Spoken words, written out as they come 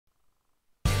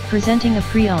Presenting a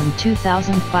pre-owned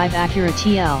 2005 Acura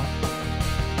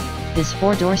TL. This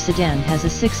four-door sedan has a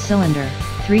six-cylinder,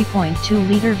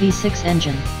 3.2-liter V6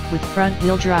 engine, with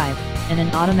front-wheel drive, and an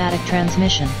automatic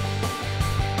transmission.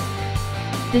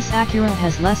 This Acura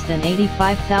has less than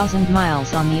 85,000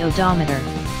 miles on the odometer.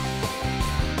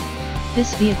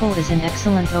 This vehicle is in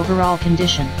excellent overall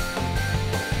condition.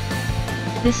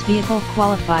 This vehicle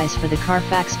qualifies for the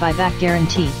Carfax buyback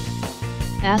guarantee.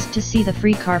 Ask to see the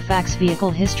free Carfax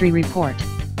Vehicle History Report.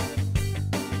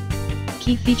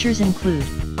 Key features include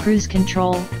cruise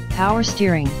control, power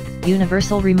steering,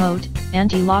 universal remote,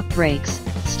 anti-lock brakes,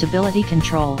 stability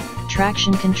control,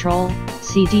 traction control,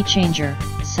 CD changer,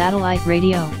 satellite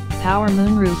radio, power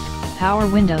moonroof, power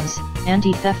windows,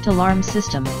 anti-theft alarm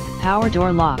system, power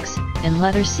door locks, and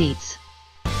leather seats.